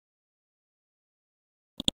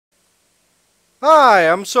Hi,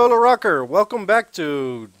 I'm Solar Rocker. Welcome back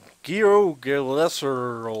to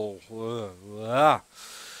Geoguessr.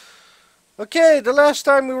 Okay, the last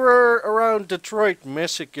time we were around Detroit,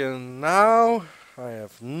 Michigan. Now I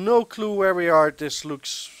have no clue where we are. This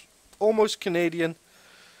looks almost Canadian.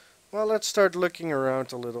 Well, let's start looking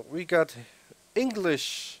around a little. We got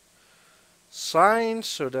English signs,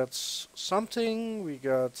 so that's something. We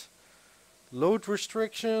got load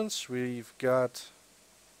restrictions. We've got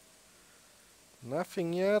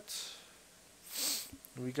nothing yet.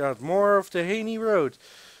 We got more of the Haney Road.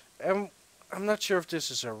 And I'm not sure if this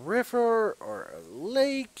is a river or a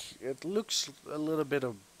lake. It looks a little bit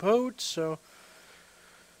of boat, so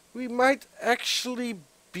we might actually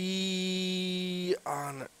be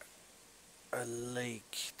on a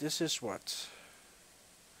lake. This is what?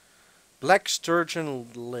 Black Sturgeon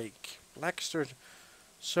Lake. Black Sturgeon.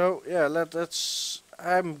 So yeah, let's.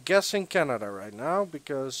 I'm guessing Canada right now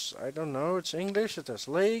because I don't know. It's English. It has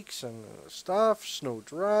lakes and stuff. Snow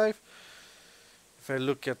Drive. If I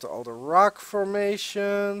look at all the rock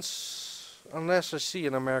formations, unless I see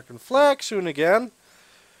an American flag soon again.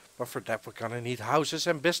 But for that we're gonna need houses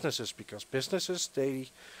and businesses because businesses they,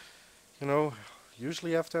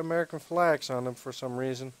 usually have the American flags on them for some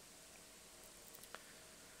reason.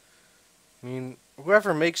 I mean,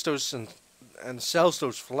 whoever makes those and sells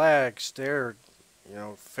those flags, they're,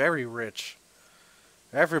 very rich.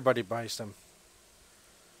 Everybody buys them.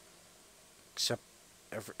 Except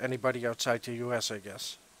anybody outside the US, I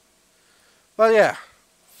guess. But yeah.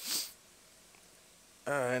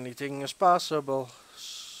 Anything is possible.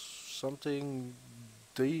 Something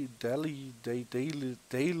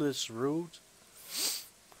Dallas Road.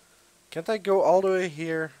 Can't I go all the way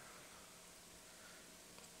here?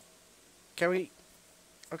 Can we?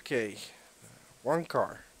 Okay. One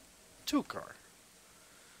car. Two car.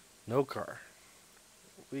 No car.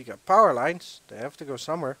 We got power lines. They have to go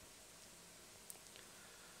somewhere.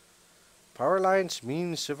 Power lines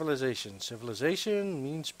mean civilization. Civilization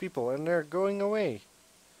means people, and they're going away.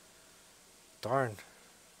 Darn.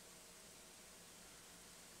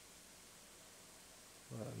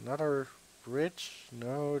 Another bridge?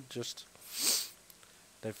 No, just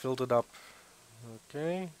they filled it up.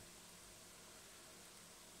 Okay.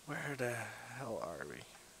 Where the hell are we?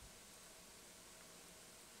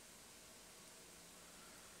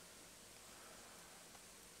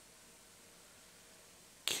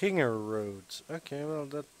 Kinger Roads. Okay, well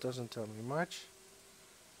that doesn't tell me much.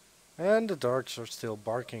 And the dogs are still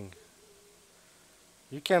barking.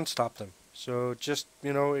 You can't stop them. So just,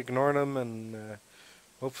 ignore them and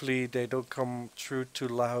hopefully they don't come through too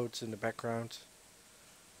loud in the background.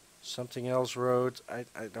 Something else road. I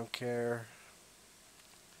don't care.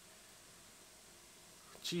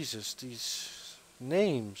 Jesus, these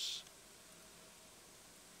names.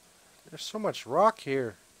 There's so much rock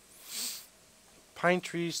here. Pine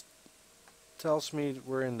trees tells me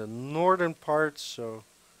we're in the northern part, so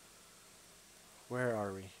where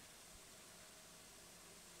are we?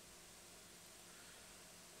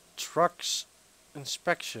 Trucks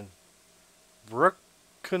inspection.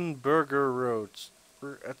 Bruckenberger Road.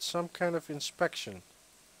 We're at some kind of inspection.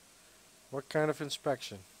 What kind of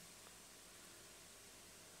inspection?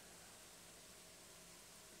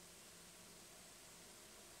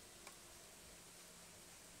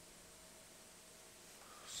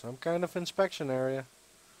 Some kind of inspection area.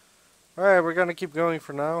 Alright, we're gonna keep going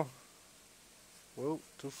for now. Whoa,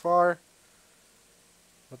 too far.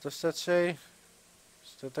 What does that say?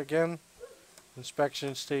 Is that again?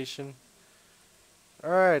 Inspection station.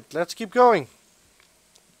 Alright, let's keep going.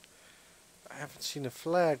 I haven't seen a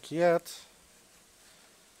flag yet.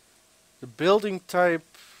 The building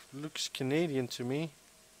type looks Canadian to me.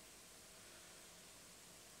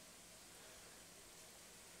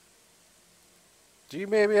 Do you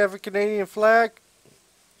maybe have a Canadian flag?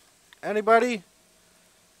 Anybody?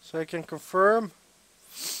 So I can confirm.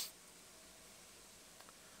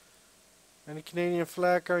 Any Canadian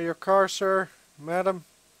flag on your car, sir? Madam?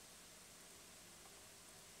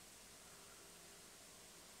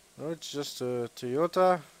 No, it's just a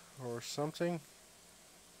Toyota or something.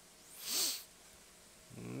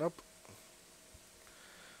 Nope.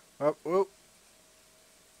 Oh, whoa.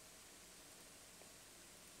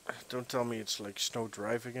 Don't tell me it's like Snow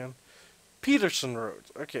Drive again. Peterson Road.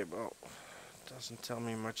 Okay, well, doesn't tell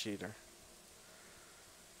me much either.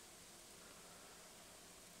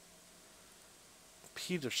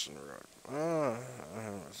 Peterson Road.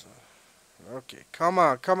 Okay, come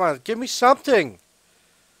on. Give me something.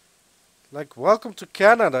 Like, welcome to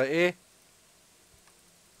Canada, eh?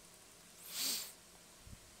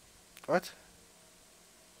 What?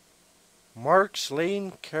 Marks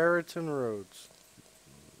Lane, Carrollton Road.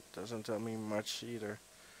 Doesn't tell me much either.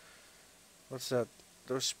 What's that?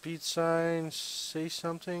 Those speed signs say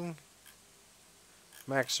something?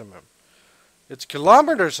 Maximum. It's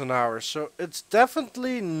kilometers an hour, so it's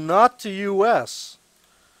definitely not the US.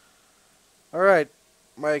 Alright,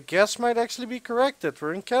 my guess might actually be corrected.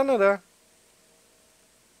 We're in Canada.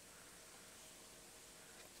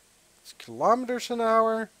 It's kilometers an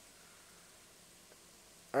hour.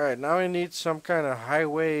 Alright, now I need some kind of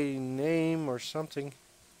highway name or something.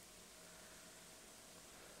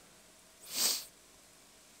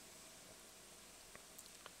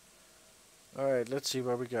 Alright, let's see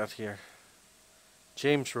what we got here.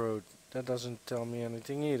 James Road. That doesn't tell me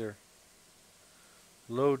anything either.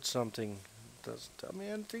 Load something. Doesn't tell me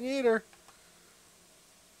anything either.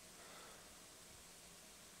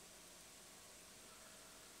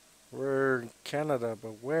 We're in Canada,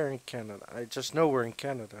 but where in Canada? I just know we're in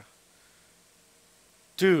Canada.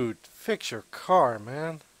 Dude, fix your car,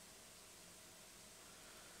 man.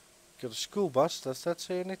 Got a school bus. Does that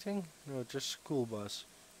say anything? No, just school bus.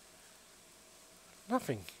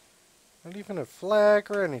 Nothing. Not even a flag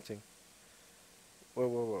or anything. Whoa,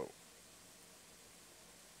 whoa, whoa.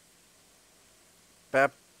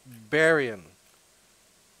 Barbarian.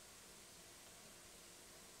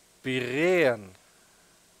 Berean.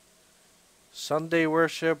 Sunday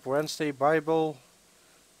worship, Wednesday Bible,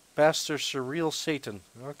 Pastor Surreal Satan.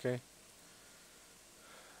 Okay.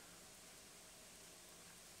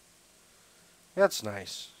 That's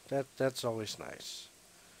nice. That's always nice.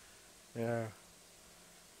 Yeah.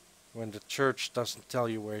 When the church doesn't tell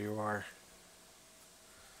you where you are.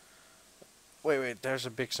 Wait, there's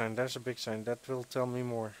a big sign. There's a big sign. That will tell me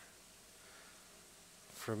more.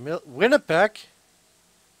 For Winnipeg?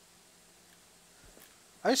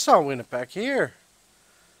 I saw Winnipeg here.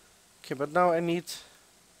 Okay, but now I need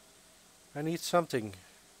something.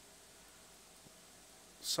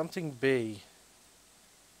 Something bay.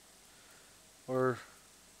 Or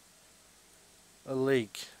a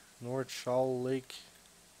lake. North Shall Lake.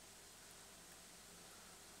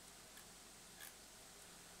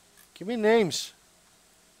 Give me names.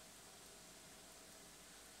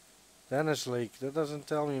 Dennis Lake. That doesn't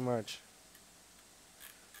tell me much.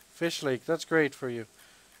 Fish Lake. That's great for you.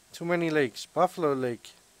 Too many lakes. Buffalo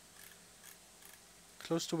Lake.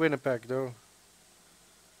 Close to Winnipeg though.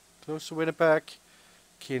 Close to Winnipeg.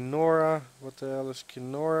 Kenora. What the hell is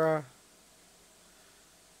Kenora?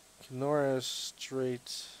 Kenora is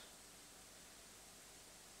straight.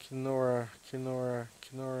 Kenora.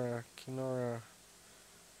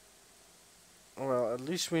 Well, at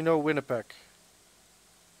least we know Winnipeg.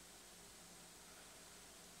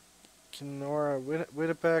 Kenora,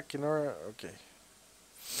 Winnipeg, Kenora. Okay.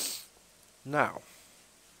 Now.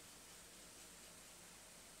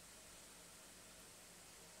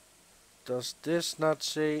 Does this not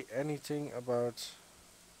say anything about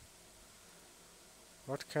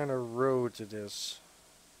what kind of road it is?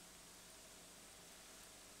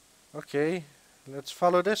 Okay, let's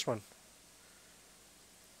follow this one.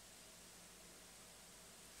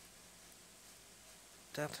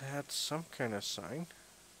 That had some kind of sign.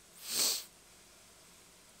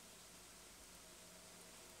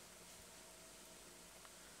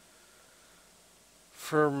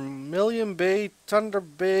 Vermilion Bay, Thunder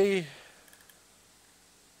Bay.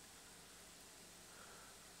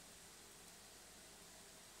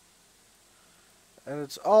 And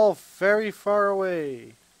it's all very far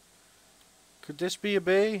away. Could this be a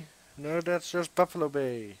bay? No, that's just Buffalo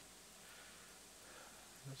Bay.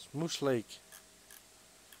 That's Moose Lake.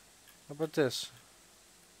 How about this?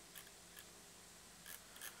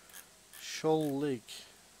 Shoal Lake.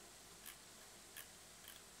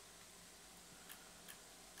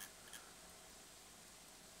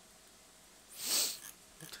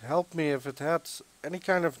 It'd help me if it had any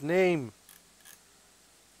kind of name.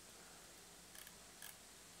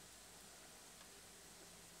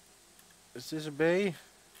 Is this a bay?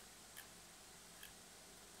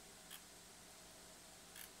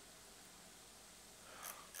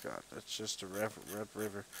 God, that's just a red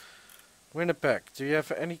river. Winnipeg, do you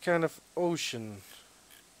have any kind of ocean?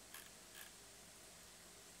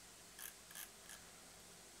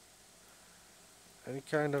 Any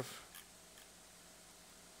kind of...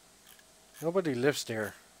 Nobody lives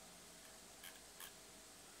there.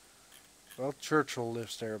 Well, Churchill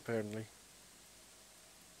lives there apparently.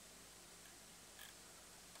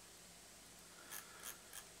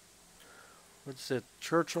 What's it?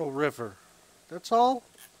 Churchill River. That's all?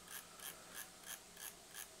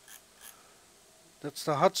 That's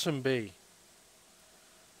the Hudson Bay.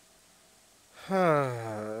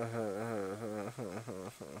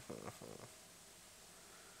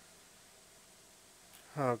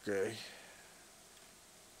 Okay.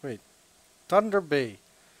 Wait. Thunder Bay.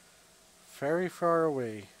 Very far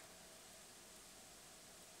away.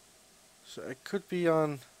 So it could be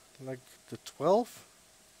on like the 12th.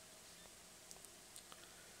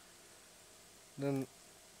 Then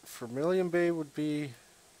Vermilion Bay would be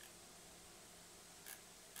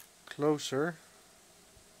closer.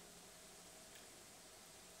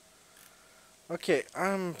 Okay,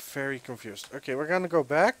 I'm very confused. Okay, we're gonna go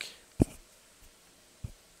back.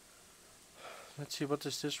 Let's see, what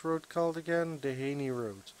is this road called again? The Haney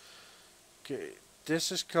Road. Okay,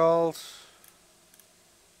 this is called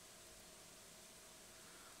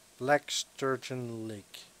Black Sturgeon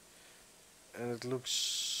Lake. And it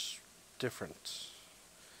looks different.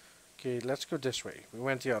 Okay, let's go this way. We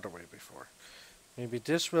went the other way before. Maybe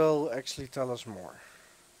this will actually tell us more.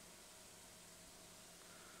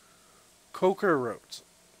 Coker Road.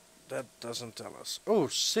 That doesn't tell us. Oh,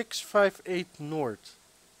 658 North.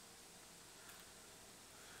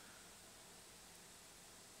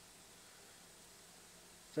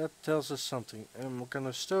 That tells us something. And we're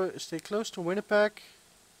gonna stay close to Winnipeg.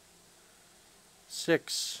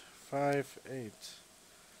 658.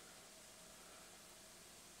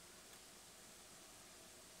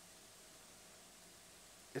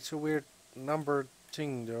 It's a weird number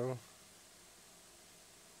thing though.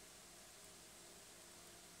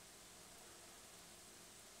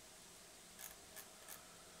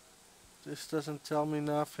 This doesn't tell me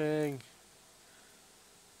nothing.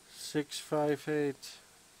 658.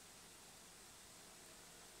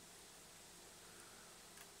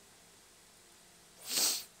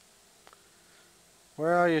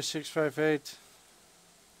 Where are you, 658?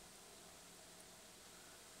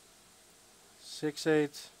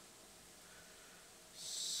 68.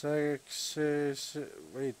 6.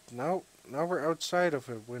 Wait, now we're outside of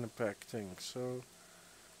a Winnipeg thing, so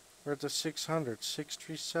we're at the 600.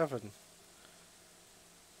 637.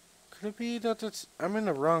 Could it be that I'm in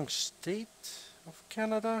the wrong state of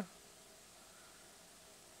Canada?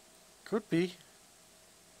 Could be.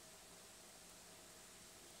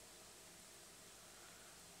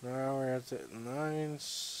 Now we're at the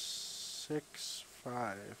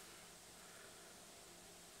 965.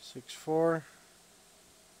 64.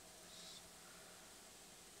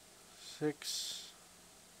 6.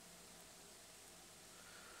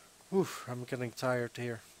 Oof, I'm getting tired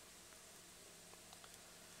here.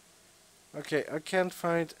 Okay, I can't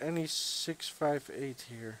find any 658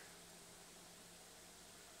 here.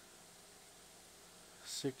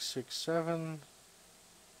 667.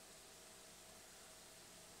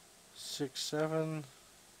 67.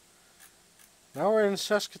 Now we're in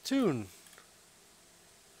Saskatoon.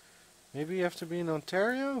 Maybe you have to be in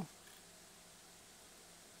Ontario?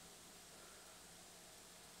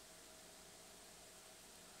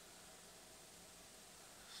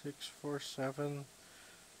 Six, 4, 7,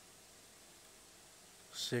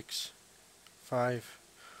 6, 5.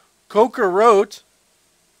 Coker Road.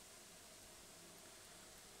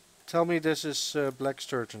 Tell me this is Black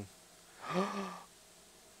Sturgeon.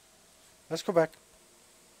 Let's go back.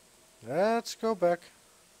 Let's go back.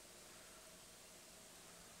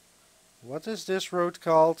 What is this road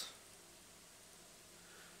called?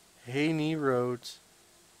 Haney Road.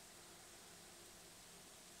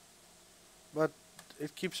 But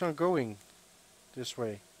it keeps on going this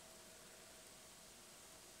way.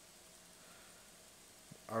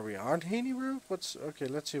 Are we on Haney Road? Okay,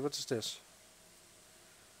 let's see, what's this?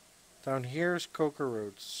 Down here is Coker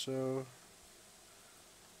Road, so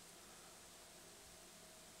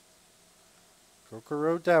Coker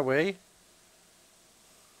Road that way.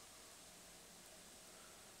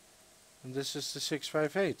 And this is the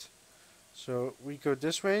 658. So we go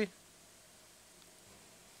this way.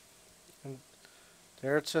 And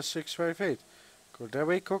there it says 658. Go that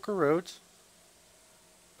way, Coker Road.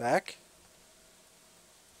 Back.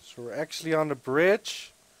 So we're actually on the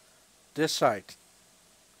bridge. This side.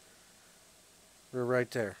 We're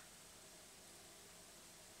right there.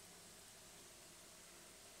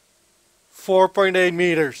 4.8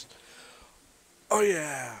 meters. Oh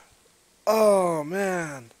yeah. Oh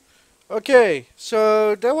man. Okay,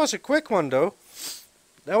 so that was a quick one though.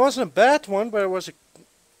 That wasn't a bad one, but it was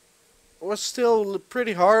still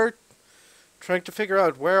pretty hard trying to figure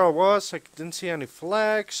out where I was. I didn't see any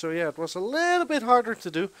flags, so yeah, it was a little bit harder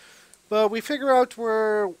to do. But we figured out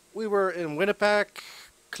where we were in Winnipeg,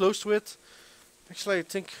 close to it. Actually, I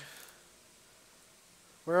think,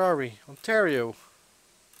 where are we? Ontario.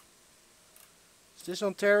 Is this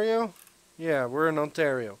Ontario? Yeah, we're in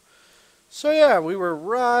Ontario. So yeah, we were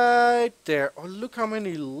right there. Oh, look how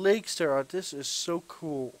many lakes there are. This is so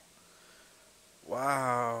cool.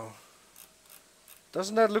 Wow.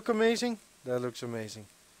 Doesn't that look amazing? That looks amazing.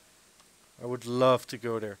 I would love to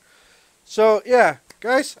go there. So yeah,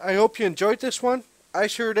 guys, I hope you enjoyed this one. I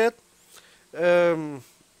sure did.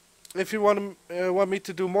 If you want me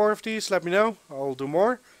to do more of these, let me know. I'll do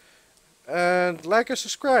more. And like and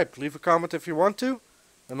subscribe. Leave a comment if you want to.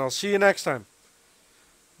 And I'll see you next time.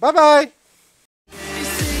 Bye bye!